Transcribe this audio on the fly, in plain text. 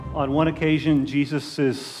On one occasion,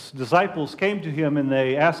 Jesus' disciples came to him and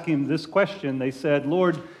they asked him this question. They said,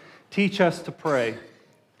 "Lord, teach us to pray."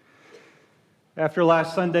 After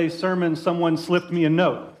last Sunday's sermon, someone slipped me a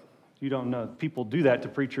note. You don't know, people do that to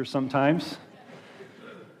preachers sometimes.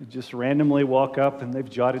 They just randomly walk up and they've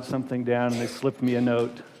jotted something down and they slipped me a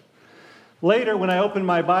note. Later, when I opened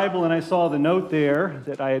my Bible and I saw the note there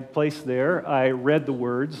that I had placed there, I read the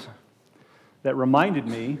words that reminded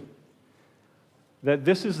me that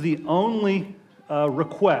this is the only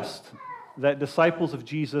request that disciples of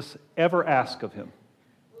Jesus ever ask of him.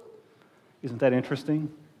 Isn't that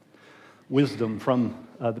interesting? Wisdom from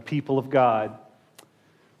the people of God.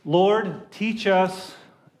 Lord, teach us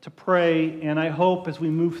to pray, and I hope as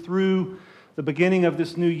we move through the beginning of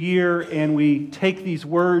this new year and we take these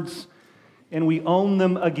words and we own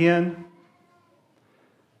them again,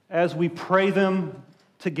 as we pray them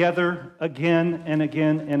together again and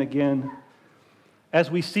again and again, as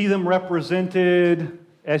we see them represented,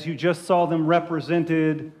 as you just saw them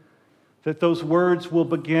represented, that those words will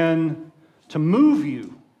begin to move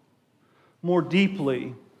you more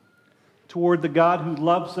deeply toward the God who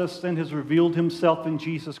loves us and has revealed himself in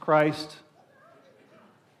Jesus Christ.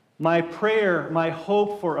 My prayer, my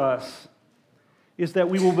hope for us is that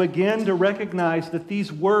we will begin to recognize that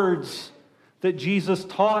these words that Jesus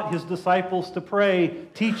taught his disciples to pray,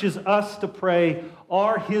 teaches us to pray,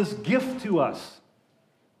 are his gift to us.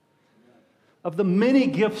 Of the many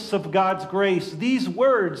gifts of God's grace, these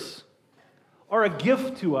words are a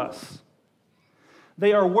gift to us.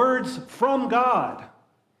 They are words from God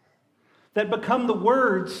that become the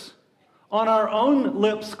words on our own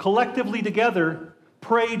lips collectively together,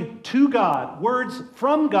 prayed to God, words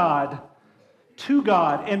from God to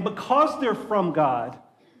God. And because they're from God,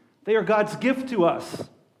 they are God's gift to us.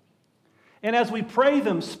 And as we pray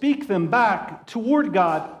them, speak them back toward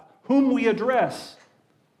God, whom we address,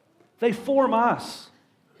 they form us.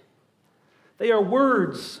 They are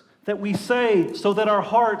words that we say so that our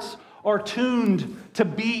hearts are tuned to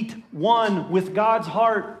beat one with God's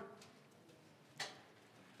heart.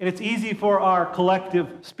 And it's easy for our collective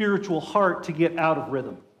spiritual heart to get out of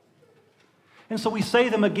rhythm. And so we say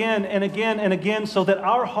them again and again and again so that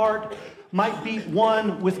our heart might beat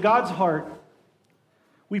one with God's heart.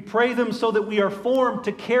 We pray them so that we are formed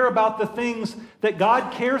to care about the things that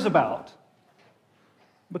God cares about.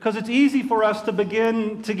 Because it's easy for us to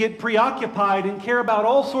begin to get preoccupied and care about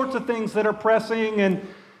all sorts of things that are pressing, and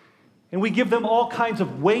we give them all kinds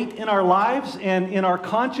of weight in our lives and in our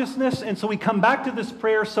consciousness. And so we come back to this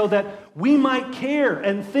prayer so that we might care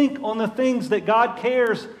and think on the things that God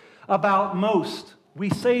cares about most. We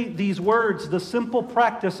say these words, the simple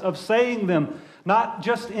practice of saying them, not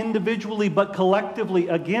just individually but collectively,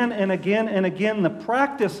 again and again and again. The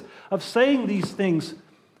practice of saying these things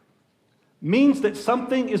means that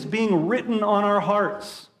something is being written on our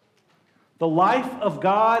hearts. The life of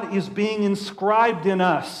God is being inscribed in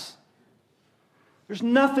us. There's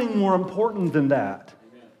nothing more important than that.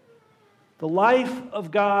 The life of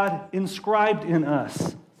God inscribed in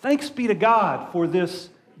us. Thanks be to God for this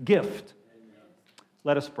gift.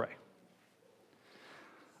 Let us pray.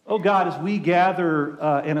 Oh God, as we gather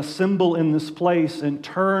and assemble in this place and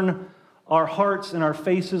turn our hearts and our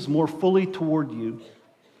faces more fully toward you,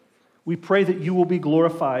 we pray that you will be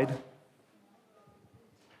glorified.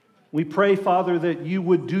 We pray, Father, that you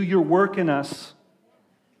would do your work in us.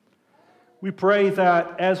 We pray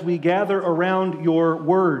that as we gather around your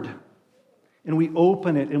word and we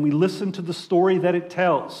open it and we listen to the story that it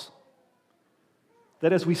tells,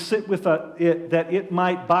 that as we sit with it, that it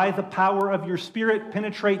might, by the power of your Spirit,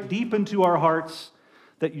 penetrate deep into our hearts,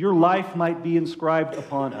 that your life might be inscribed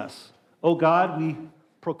upon us. Oh God, we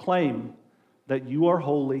proclaim that you are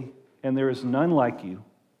holy and there is none like you.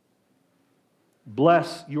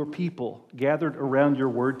 Bless your people gathered around your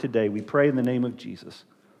word today. We pray in the name of Jesus.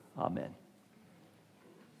 Amen.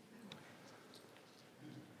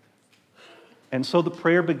 And so the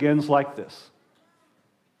prayer begins like this.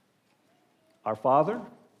 Our Father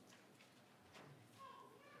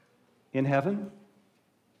in heaven,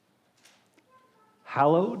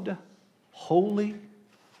 hallowed, holy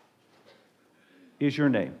is your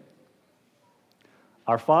name.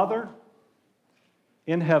 Our Father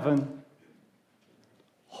in heaven,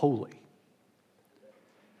 holy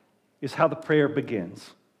is how the prayer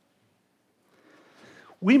begins.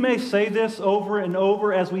 We may say this over and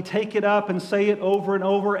over as we take it up and say it over and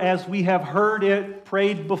over as we have heard it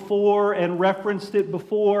prayed before and referenced it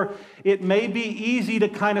before. It may be easy to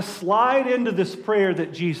kind of slide into this prayer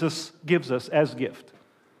that Jesus gives us as gift.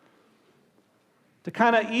 To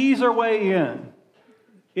kind of ease our way in.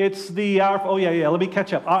 It's let me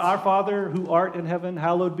catch up. Our Father who art in heaven,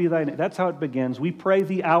 hallowed be thy name. That's how it begins. We pray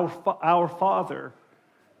the Our Father.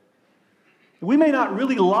 We may not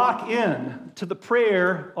really lock in to the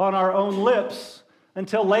prayer on our own lips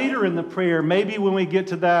until later in the prayer. Maybe when we get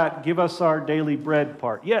to that, give us our daily bread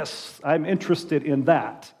part. Yes, I'm interested in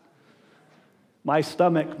that. My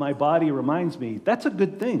stomach, my body reminds me. That's a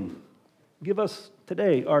good thing. Give us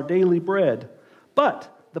today our daily bread.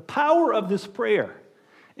 But the power of this prayer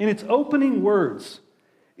in its opening words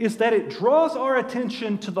is that it draws our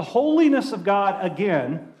attention to the holiness of God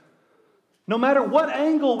again, no matter what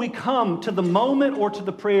angle we come to the moment or to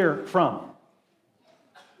the prayer from.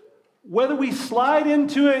 Whether we slide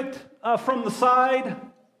into it from the side,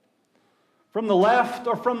 from the left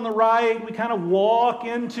or from the right, we kind of walk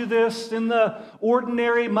into this in the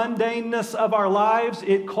ordinary mundaneness of our lives.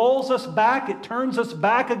 It calls us back, it turns us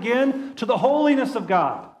back again to the holiness of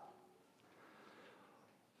God.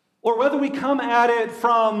 Or whether we come at it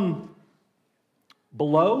from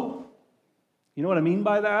below. You know what I mean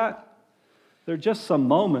by that? There are just some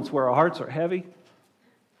moments where our hearts are heavy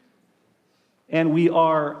and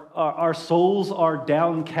our souls are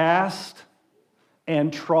downcast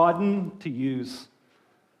and trodden, to use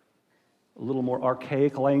a little more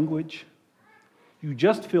archaic language. You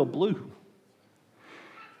just feel blue.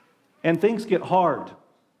 And things get hard.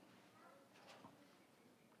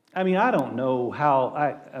 I mean, I don't know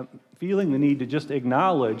how I'm feeling the need to just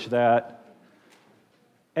acknowledge that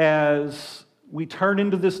as we turn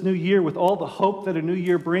into this new year with all the hope that a new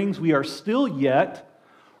year brings, we are still yet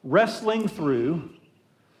wrestling through,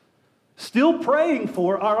 still praying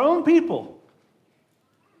for our own people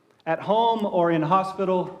at home or in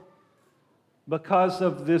hospital because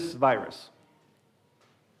of this virus.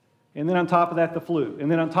 And then on top of that, the flu.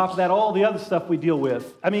 And then on top of that, all the other stuff we deal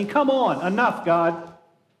with. I mean, come on, enough, God.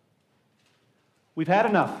 We've had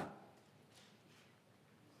enough.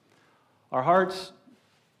 Our hearts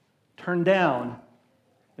turn down,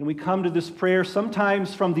 and we come to this prayer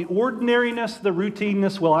sometimes from the ordinariness, the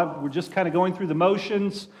routineness. We're just kind of going through the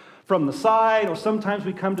motions from the side, or sometimes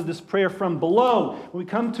we come to this prayer from below. When we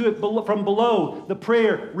come to it from below, the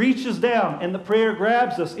prayer reaches down, and the prayer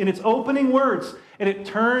grabs us in its opening words, and it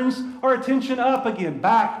turns our attention up again,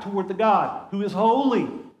 back toward the God who is holy.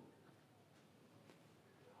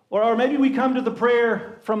 Or maybe we come to the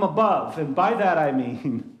prayer from above, and by that I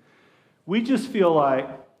mean, we just feel like,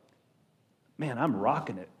 man, I'm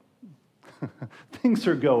rocking it. Things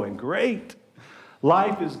are going great.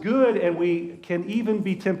 Life is good, and we can even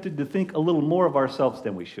be tempted to think a little more of ourselves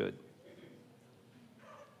than we should.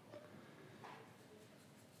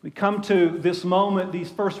 We come to this moment,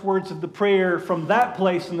 these first words of the prayer from that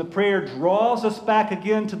place, and the prayer draws us back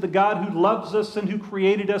again to the God who loves us and who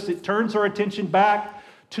created us. It turns our attention back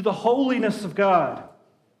to the holiness of God.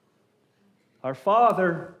 Our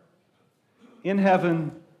Father in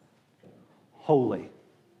heaven, holy.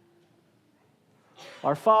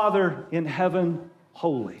 Our Father in heaven,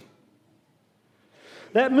 holy.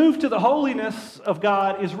 That move to the holiness of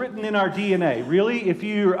God is written in our DNA. Really, if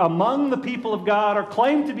you're among the people of God or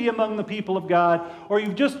claim to be among the people of God, or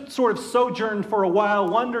you've just sort of sojourned for a while,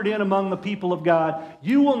 wandered in among the people of God,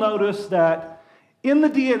 you will notice that in the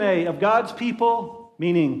DNA of God's people,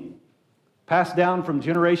 meaning passed down from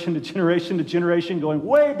generation to generation to generation, going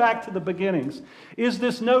way back to the beginnings, is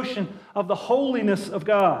this notion of the holiness of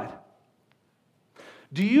God.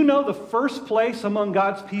 Do you know the first place among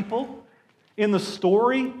God's people in the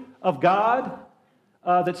story of God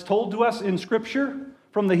that's told to us in Scripture?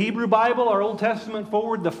 From the Hebrew Bible, our Old Testament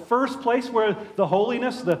forward, the first place where the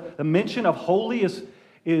holiness, the mention of holy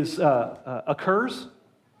occurs. Do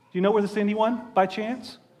you know where this is, anyone, by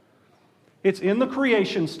chance? It's in the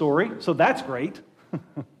creation story, so that's great.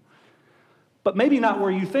 But maybe not where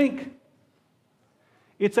you think.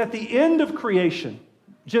 It's at the end of creation.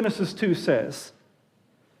 Genesis 2 says,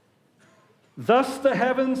 "Thus the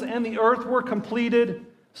heavens and the earth were completed,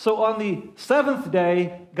 so on the seventh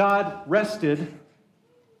day God rested,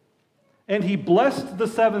 and he blessed the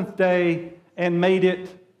seventh day and made it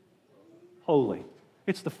holy."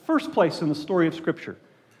 It's the first place in the story of Scripture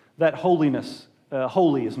that holiness,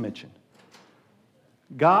 holy is mentioned.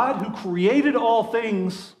 God, who created all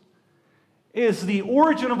things, is the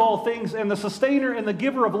origin of all things and the sustainer and the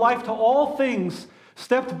giver of life to all things,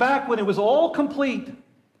 stepped back when it was all complete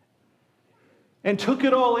and took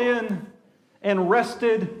it all in and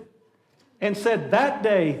rested and said that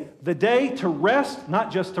day, the day to rest,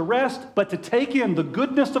 not just to rest, but to take in the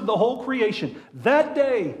goodness of the whole creation, that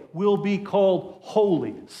day will be called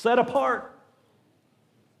holy, set apart.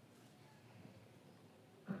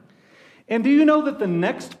 And do you know that the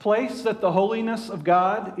next place that the holiness of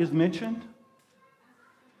God is mentioned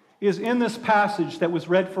is in this passage that was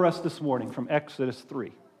read for us this morning from Exodus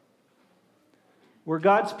 3, where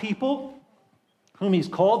God's people, whom He's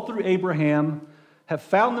called through Abraham, have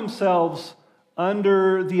found themselves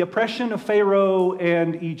under the oppression of Pharaoh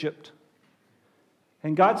and Egypt.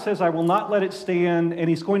 And God says, I will not let it stand, and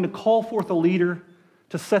He's going to call forth a leader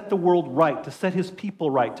to set the world right, to set His people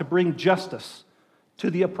right, to bring justice to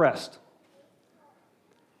the oppressed.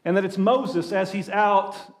 And that it's Moses, as he's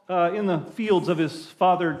out in the fields of his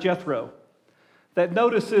father Jethro, that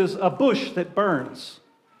notices a bush that burns,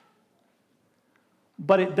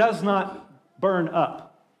 but it does not burn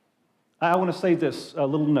up. I want to say this, a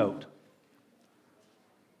little note.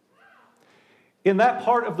 In that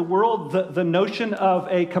part of the world, the notion of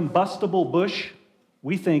a combustible bush,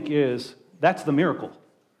 we think that's the miracle.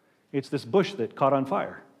 It's this bush that caught on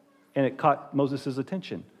fire, and it caught Moses'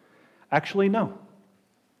 attention. Actually, no.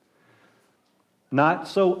 Not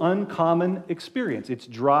so uncommon experience. It's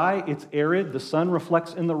dry, it's arid, the sun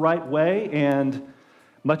reflects in the right way, and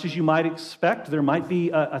much as you might expect, there might be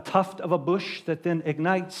a tuft of a bush that then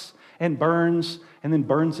ignites and then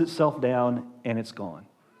burns itself down, and it's gone.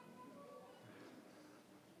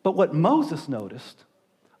 But what Moses noticed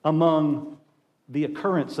among the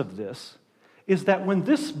occurrence of this is that when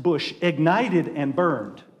this bush ignited and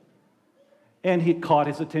burned, and he caught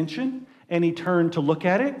his attention, and he turned to look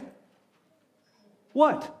at it,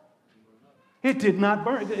 what? It did not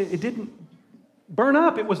burn. It didn't burn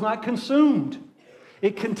up. It was not consumed.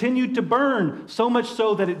 It continued to burn, so much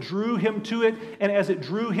so that it drew him to it. And as it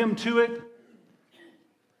drew him to it,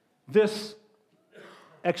 this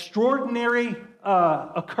extraordinary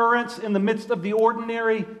occurrence in the midst of the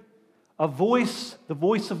ordinary, the voice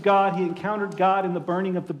of God. He encountered God in the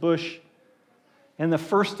burning of the bush. And the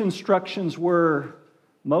first instructions were,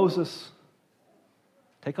 Moses,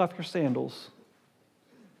 take off your sandals,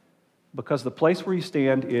 because the place where you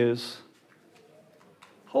stand is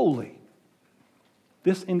holy.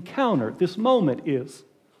 This encounter, this moment is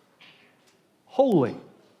holy.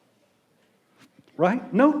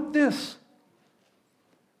 Right? Note this,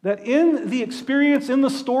 that in the experience, in the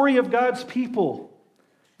story of God's people,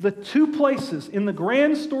 the two places in the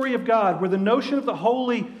grand story of God where the notion of the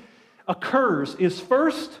holy occurs is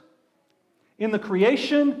first in the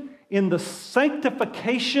creation, in the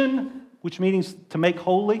sanctification, which means to make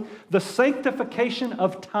holy, the sanctification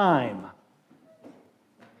of time.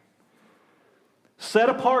 Set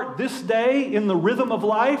apart this day in the rhythm of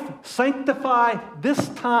life, sanctify this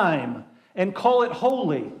time and call it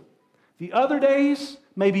holy. The other days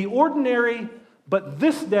may be ordinary, but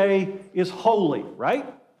this day is holy, right?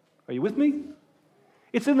 Are you with me?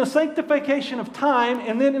 It's in the sanctification of time,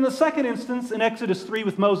 and then in the second instance, in Exodus 3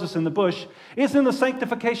 with Moses in the bush, it's in the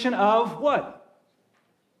sanctification of what?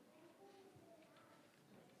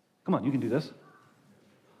 Come on, you can do this.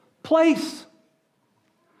 Place.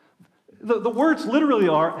 The words literally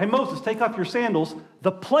are, hey Moses, take off your sandals.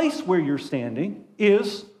 The place where you're standing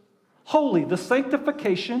is holy. The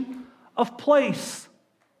sanctification of place.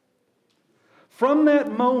 From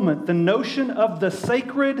that moment, the notion of the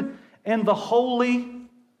sacred and the holy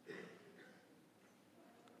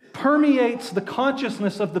permeates the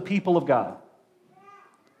consciousness of the people of God.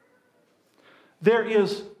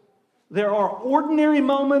 There are ordinary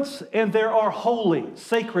moments and there are holy,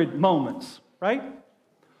 sacred moments, right?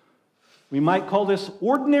 We might call this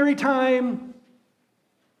ordinary time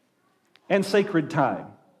and sacred time.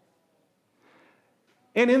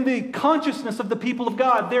 And in the consciousness of the people of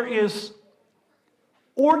God, there is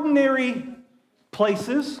ordinary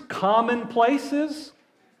places, common places.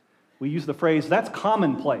 We use the phrase, that's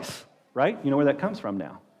commonplace, right? You know where that comes from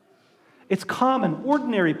now. It's common,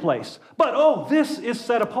 ordinary place. But, this is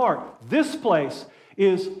set apart. This place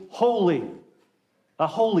is holy, a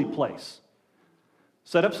holy place.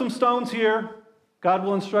 Set up some stones here. God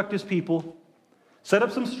will instruct His people. Set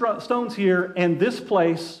up some stones here, and this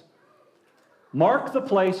place, mark the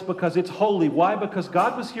place because it's holy. Why? Because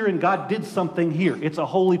God was here and God did something here. It's a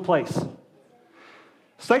holy place.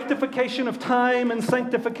 Sanctification of time and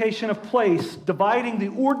sanctification of place, dividing the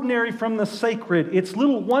ordinary from the sacred. It's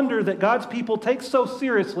little wonder that God's people take so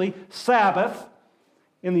seriously Sabbath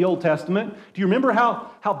in the Old Testament. Do you remember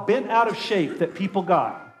how bent out of shape that people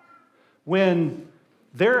got when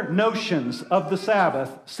their notions of the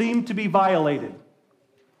Sabbath seemed to be violated?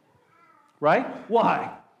 Right?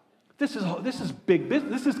 Why? This is big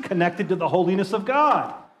business. This is connected to the holiness of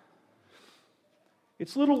God.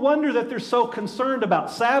 It's little wonder that they're so concerned about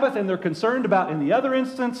Sabbath, and they're concerned about, in the other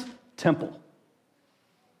instance, temple.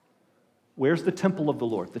 Where's the temple of the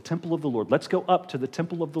Lord? The temple of the Lord. Let's go up to the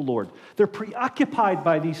temple of the Lord. They're preoccupied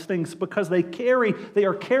by these things because they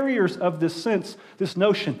are carriers of this sense, this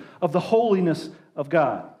notion of the holiness of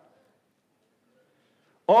God.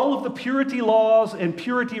 All of the purity laws and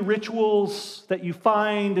purity rituals that you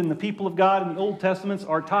find in the people of God in the Old Testaments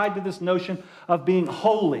are tied to this notion of being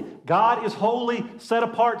holy. God is holy, set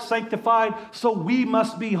apart, sanctified, so we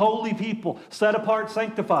must be holy people, set apart,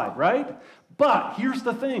 sanctified, right? But here's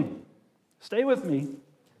the thing. Stay with me.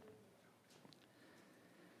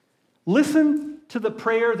 Listen to the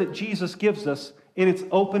prayer that Jesus gives us in its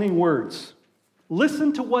opening words.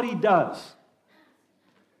 Listen to what he does.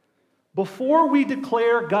 Before we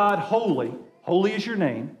declare God holy, holy is your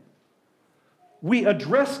name, we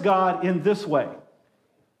address God in this way.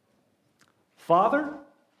 Father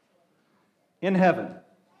in heaven.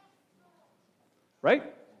 Right?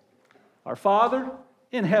 Our Father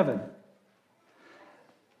in heaven.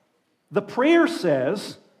 The prayer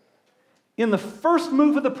says, in the first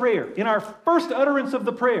move of the prayer, in our first utterance of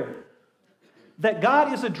the prayer, that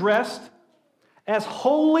God is addressed as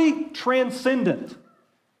holy, transcendent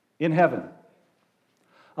in heaven.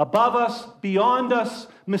 Above us, beyond us,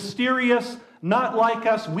 mysterious, not like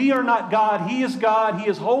us. We are not God. He is God. He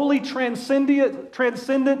is holy,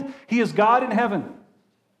 transcendent. He is God in heaven.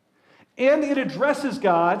 And it addresses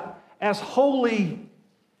God as holy,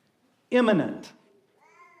 immanent,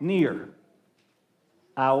 near.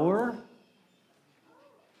 Our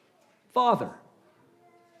Father.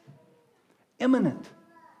 Immanent.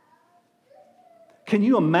 Can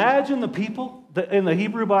you imagine the people in the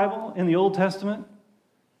Hebrew Bible, in the Old Testament?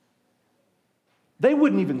 They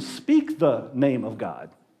wouldn't even speak the name of God.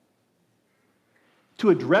 To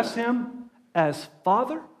address him as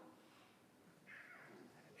Father,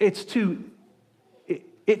 it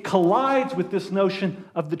collides with this notion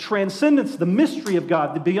of the transcendence, the mystery of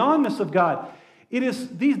God, the beyondness of God. It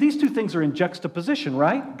is these two things are in juxtaposition,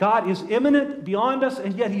 right? God is immanent, beyond us,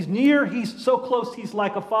 and yet he's near. He's so close, he's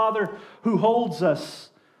like a father who holds us.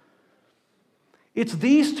 It's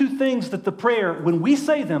these two things that the prayer, when we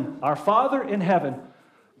say them, our Father in heaven,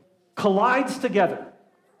 collides together.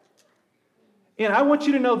 And I want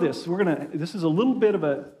you to know this. This is a little bit of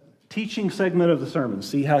a teaching segment of the sermon.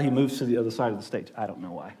 See how he moves to the other side of the stage. I don't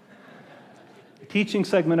know why. Teaching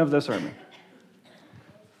segment of the sermon.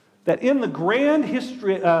 That in the grand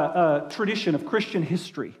history, tradition of Christian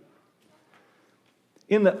history,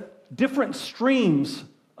 in the different streams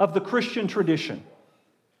of the Christian tradition,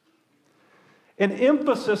 an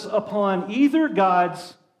emphasis upon either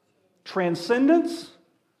God's transcendence,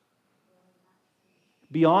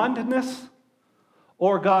 beyondness,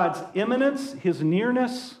 or God's immanence, his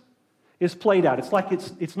nearness, is played out. It's like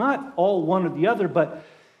it's not all one or the other, but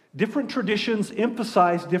different traditions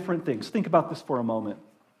emphasize different things. Think about this for a moment.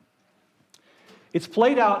 It's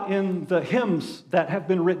played out in the hymns that have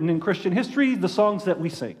been written in Christian history, the songs that we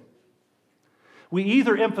sing. We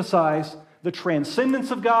either emphasize the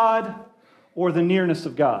transcendence of God or the nearness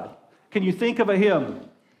of God. Can you think of a hymn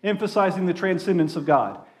emphasizing the transcendence of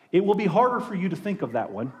God? It will be harder for you to think of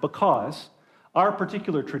that one because our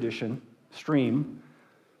particular tradition, stream,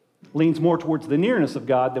 leans more towards the nearness of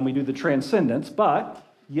God than we do the transcendence, but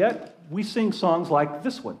yet we sing songs like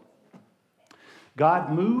this one.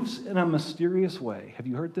 God moves in a mysterious way. Have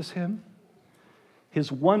you heard this hymn?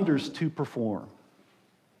 His wonders to perform.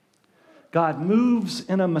 God moves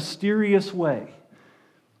in a mysterious way.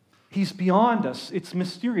 He's beyond us. It's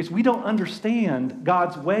mysterious. We don't understand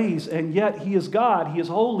God's ways, and yet he is God. He is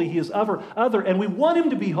holy. He is other, and we want him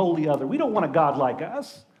to be holy other. We don't want a God like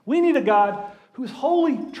us. We need a God who is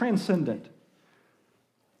wholly transcendent.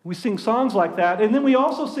 We sing songs like that, and then we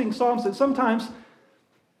also sing songs that sometimes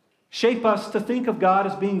shape us to think of God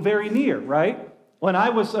as being very near, right? When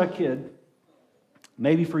I was a kid,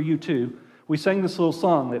 maybe for you too, we sang this little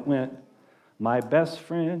song that went, "My best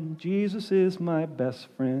friend, Jesus is my best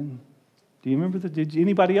friend." Do you remember that? Did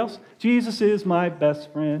anybody else? Jesus is my best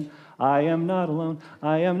friend. I am not alone.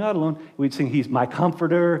 I am not alone. We'd sing, "He's my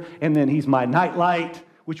comforter," and then "He's my nightlight,"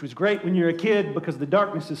 which was great when you're a kid because the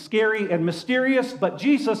darkness is scary and mysterious, but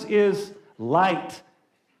Jesus is light,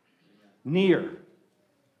 near.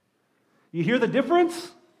 You hear the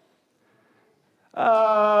difference?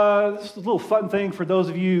 This is a little fun thing for those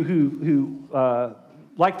of you who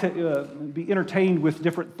like to be entertained with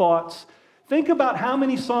different thoughts. Think about how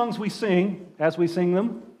many songs we sing, as we sing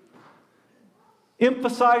them,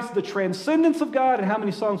 emphasize the transcendence of God, and how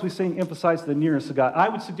many songs we sing emphasize the nearness of God. I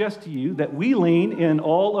would suggest to you that we lean in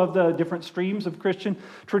all of the different streams of Christian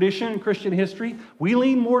tradition and Christian history, we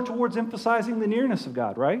lean more towards emphasizing the nearness of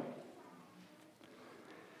God, right?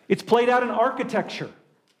 It's played out in architecture.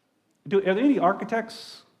 Are there any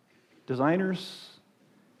architects, designers,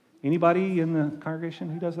 anybody in the congregation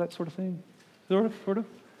who does that sort of thing? Sort of?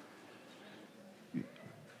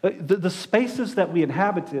 The spaces that we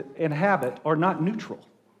inhabit are not neutral.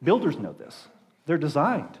 Builders know this. They're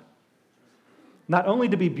designed not only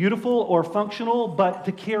to be beautiful or functional, but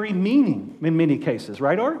to carry meaning in many cases,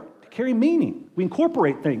 right, Art? To carry meaning. We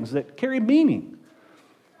incorporate things that carry meaning.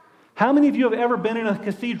 How many of you have ever been in a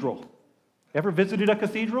cathedral? Ever visited a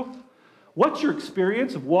cathedral? What's your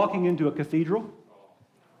experience of walking into a cathedral?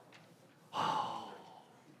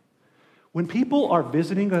 When people are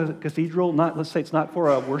visiting a cathedral, let's say it's not for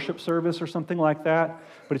a worship service or something like that,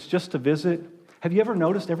 but it's just to visit, have you ever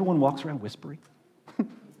noticed everyone walks around whispering?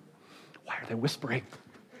 Why are they whispering?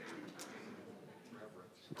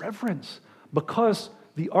 Reverence. Because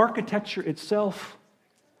the architecture itself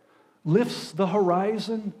lifts the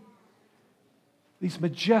horizon, these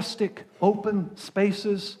majestic open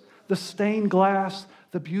spaces, the stained glass,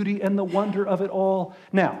 the beauty and the wonder of it all.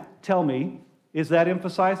 Now, tell me, is that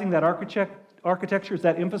emphasizing that architecture? Is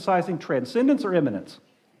that emphasizing transcendence or immanence?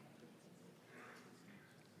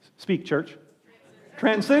 Speak, church.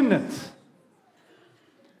 Transcendence.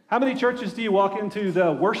 How many churches do you walk into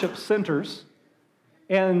the worship centers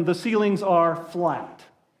and the ceilings are flat?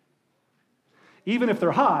 Even if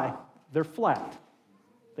they're high, they're flat.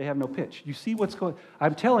 They have no pitch. You see what's going on?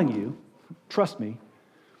 I'm telling you, trust me,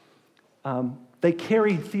 they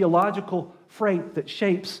carry theological freight that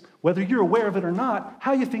shapes, whether you're aware of it or not,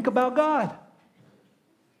 how you think about God.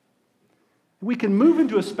 We can move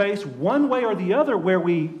into a space one way or the other where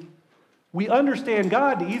we understand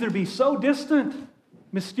God to either be so distant,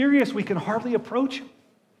 mysterious, we can hardly approach Him,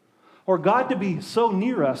 or God to be so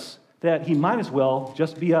near us that He might as well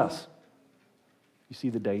just be us. You see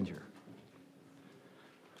the danger.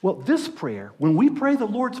 Well, this prayer, when we pray the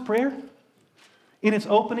Lord's Prayer, in its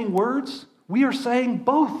opening words, we are saying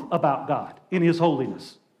both about God in His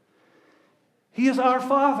holiness. He is our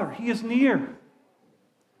Father. He is near.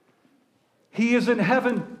 He is in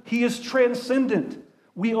heaven. He is transcendent.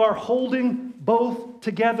 We are holding both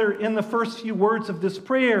together in the first few words of this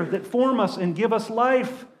prayer that form us and give us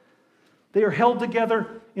life. They are held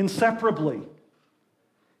together inseparably.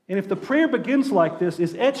 And if the prayer begins like this,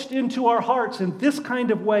 is etched into our hearts in this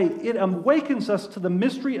kind of way, it awakens us to the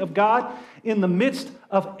mystery of God in the midst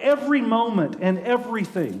of every moment and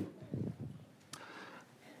everything.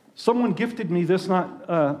 Someone gifted me this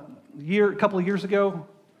a couple of years ago.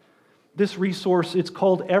 This resource, it's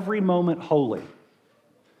called Every Moment Holy.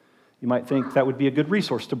 You might think that would be a good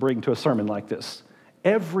resource to bring to a sermon like this.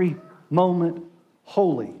 Every Moment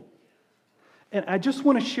Holy. And I just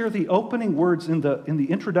want to share the opening words in the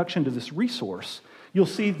introduction to this resource. You'll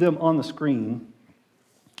see them on the screen.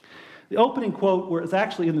 The opening quote, where it's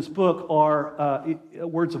actually in this book, are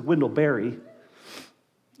words of Wendell Berry.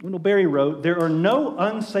 Wendell Berry wrote, "There are no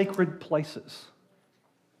unsacred places,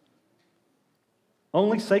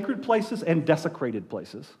 only sacred places and desecrated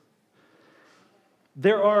places.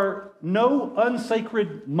 There are no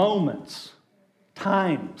unsacred moments,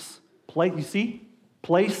 times, place, you see?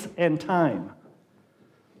 Place and time.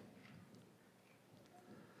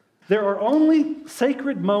 There are only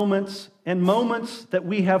sacred moments and moments that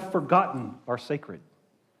we have forgotten are sacred.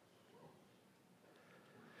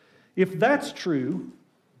 If that's true,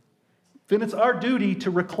 then it's our duty to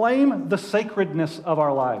reclaim the sacredness of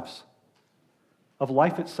our lives, of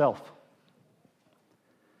life itself.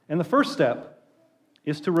 And the first step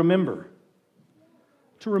is to remember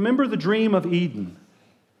the dream of Eden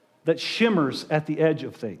that shimmers at the edge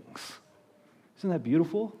of things. Isn't that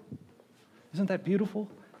beautiful? Isn't that beautiful?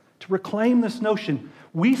 To reclaim this notion,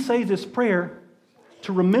 we say this prayer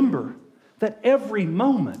to remember that every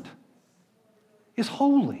moment is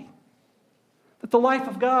holy. That the life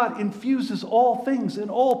of God infuses all things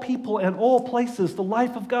in all people and all places. The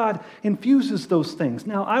life of God infuses those things.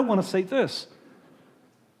 Now, I want to say this,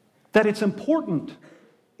 that it's important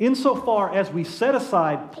insofar as we set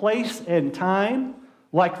aside place and time,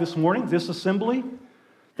 like this morning, this assembly,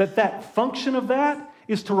 that function of that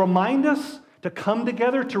is to remind us to come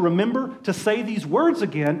together, to remember, to say these words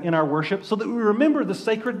again in our worship so that we remember the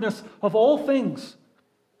sacredness of all things.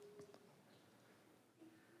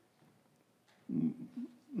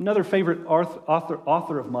 Another favorite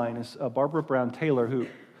author of mine is Barbara Brown Taylor, who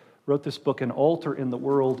wrote this book, An Altar in the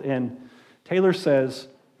World. And Taylor says,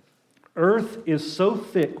 "Earth is so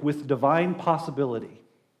thick with divine possibility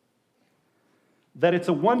that it's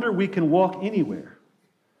a wonder we can walk anywhere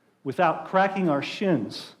without cracking our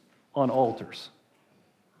shins on altars."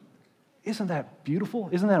 Isn't that beautiful?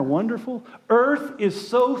 Isn't that wonderful? Earth is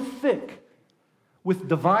so thick with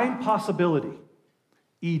divine possibility.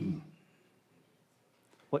 Eden.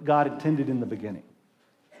 what God intended in the beginning.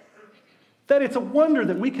 That it's a wonder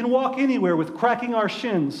that we can walk anywhere with cracking our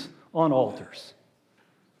shins on altars.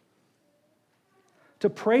 To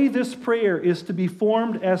pray this prayer is to be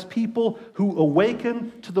formed as people who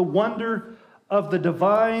awaken to the wonder of the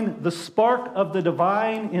divine, the spark of the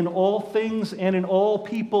divine in all things and in all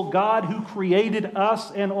people. God, who created us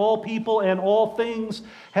and all people and all things,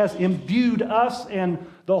 has imbued us and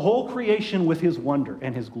the whole creation with His wonder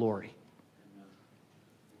and His glory.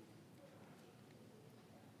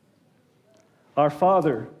 Our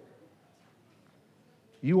Father,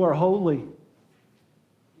 you are holy.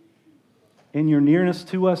 In your nearness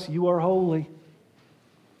to us, you are holy.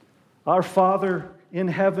 Our Father in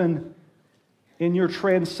heaven, in your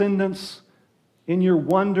transcendence, in your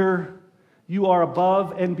wonder, you are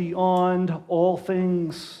above and beyond all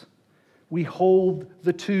things. We hold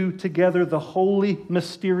the two together, the holy,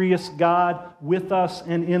 mysterious God with us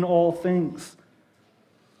and in all things.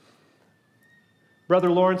 Brother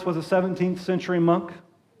Lawrence was a 17th century monk.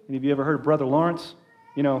 Any of you ever heard of Brother Lawrence?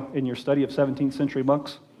 You know, in your study of 17th century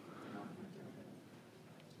monks?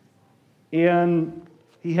 And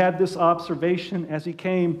he had this observation as he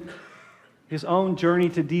came. His own journey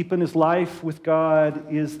to deepen his life with God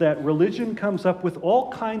is that religion comes up with all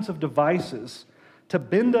kinds of devices to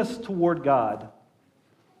bend us toward God,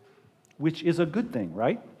 which is a good thing,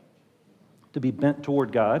 right? To be bent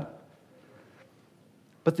toward God.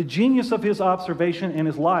 But the genius of his observation and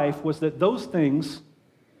his life was that those things,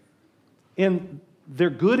 in their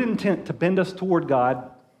good intent to bend us toward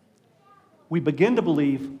God, we begin to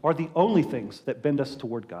believe are the only things that bend us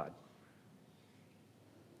toward God.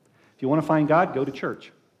 If you want to find God, go to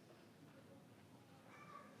church.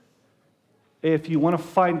 If you want to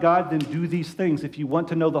find God, then do these things. If you want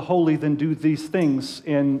to know the holy, then do these things.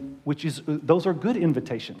 And those are good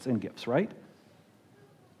invitations and gifts, right?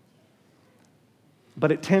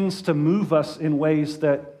 But it tends to move us in ways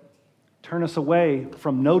that turn us away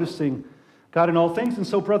from noticing God in all things. And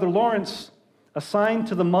so Brother Lawrence, assigned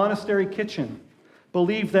to the monastery kitchen,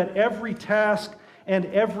 believed that every task and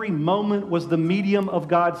every moment was the medium of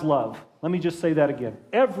God's love. Let me just say that again.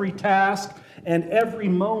 Every task and every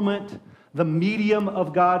moment, the medium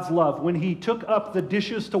of God's love. When he took up the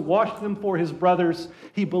dishes to wash them for his brothers,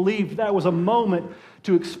 he believed that was a moment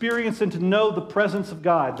to experience and to know the presence of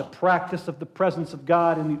God, the practice of the presence of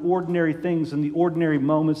God in the ordinary things, in the ordinary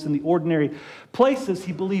moments, in the ordinary places.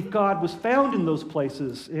 He believed God was found in those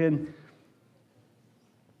places, and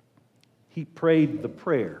he prayed the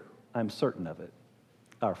prayer, I'm certain of it.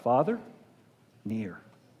 Our Father, near,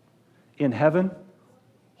 in heaven,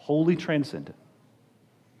 wholly transcendent,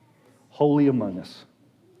 holy among us.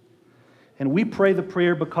 And we pray the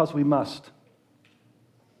prayer because we must.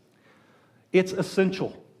 It's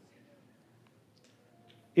essential.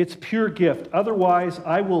 It's pure gift. Otherwise,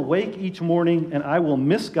 I will wake each morning and I will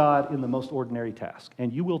miss God in the most ordinary task.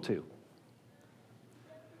 And you will too.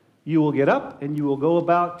 You will get up and you will go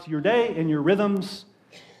about your day and your rhythms.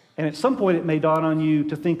 And at some point it may dawn on you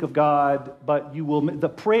to think of God, but the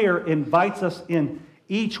prayer invites us in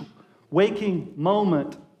each waking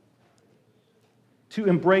moment to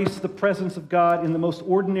embrace the presence of God in the most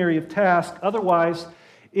ordinary of tasks. Otherwise,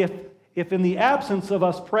 if in the absence of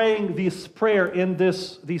us praying this prayer in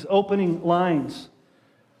these opening lines,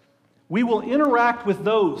 we will interact with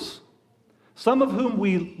those, some of whom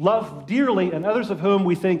we love dearly and others of whom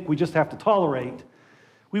we think we just have to tolerate.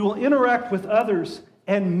 We will interact with others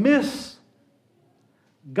and miss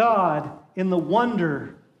God in the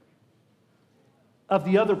wonder of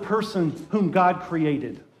the other person whom God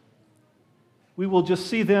created. We will just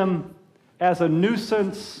see them as a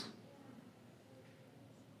nuisance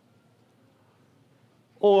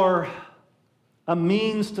or a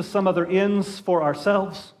means to some other ends for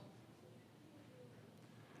ourselves.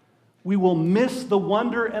 We will miss the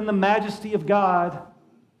wonder and the majesty of God,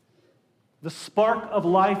 the spark of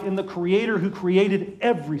life in the Creator who created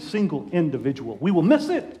every single individual. We will miss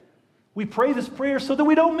it. We pray this prayer so that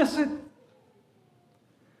we don't miss it.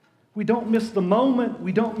 We don't miss the moment.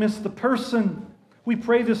 We don't miss the person. We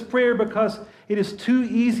pray this prayer because it is too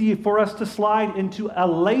easy for us to slide into a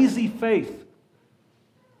lazy faith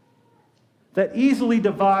that easily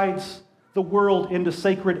divides the world into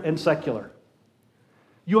sacred and secular.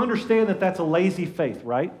 You understand that that's a lazy faith,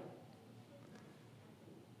 right?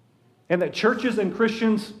 And that churches and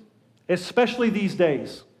Christians, especially these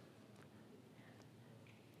days,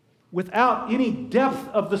 without any depth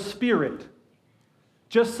of the Spirit,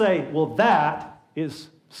 just say, well, that is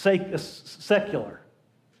secular.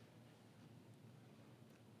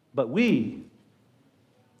 But we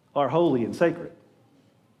are holy and sacred.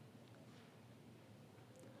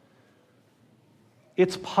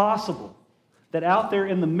 It's possible that out there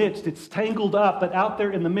in the midst, it's tangled up, but out there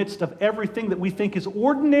in the midst of everything that we think is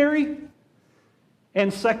ordinary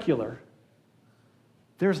and secular,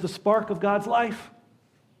 there's the spark of God's life.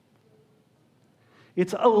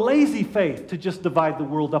 It's a lazy faith to just divide the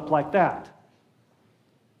world up like that.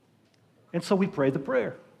 And so we pray the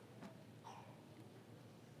prayer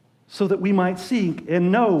so that we might seek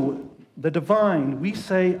and know the divine. We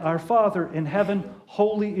say, Our Father in heaven,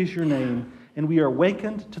 holy is your name, and we are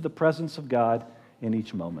awakened to the presence of God in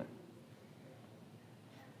each moment.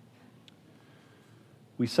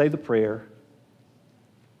 We say the prayer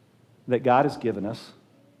that God has given us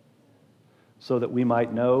so that we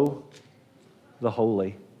might know the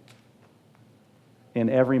holy in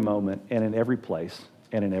every moment and in every place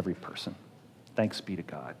and in every person. Thanks be to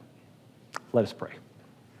God. Let us pray.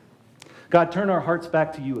 God, turn our hearts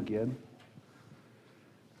back to you again.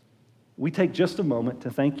 We take just a moment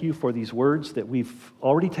to thank you for these words that we've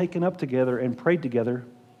already taken up together and prayed together.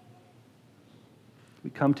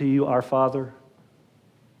 We come to you, our Father,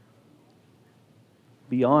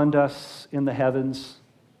 beyond us in the heavens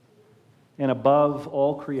and above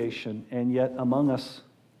all creation, and yet among us.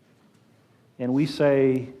 And we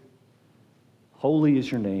say, holy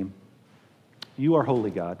is your name. You are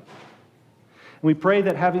holy, God. And we pray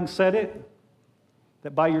that having said it,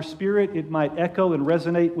 that by your Spirit it might echo and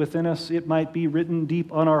resonate within us, it might be written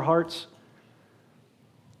deep on our hearts,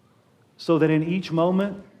 so that in each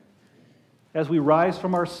moment, as we rise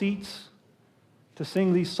from our seats to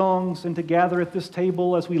sing these songs and to gather at this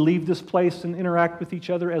table, as we leave this place and interact with each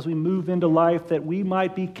other, as we move into life, that we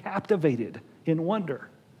might be captivated in wonder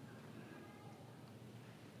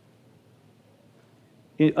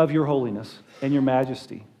of your holiness and your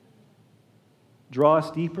majesty. Draw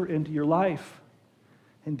us deeper into your life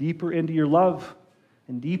and deeper into your love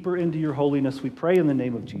and deeper into your holiness. We pray in the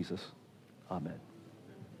name of Jesus. Amen.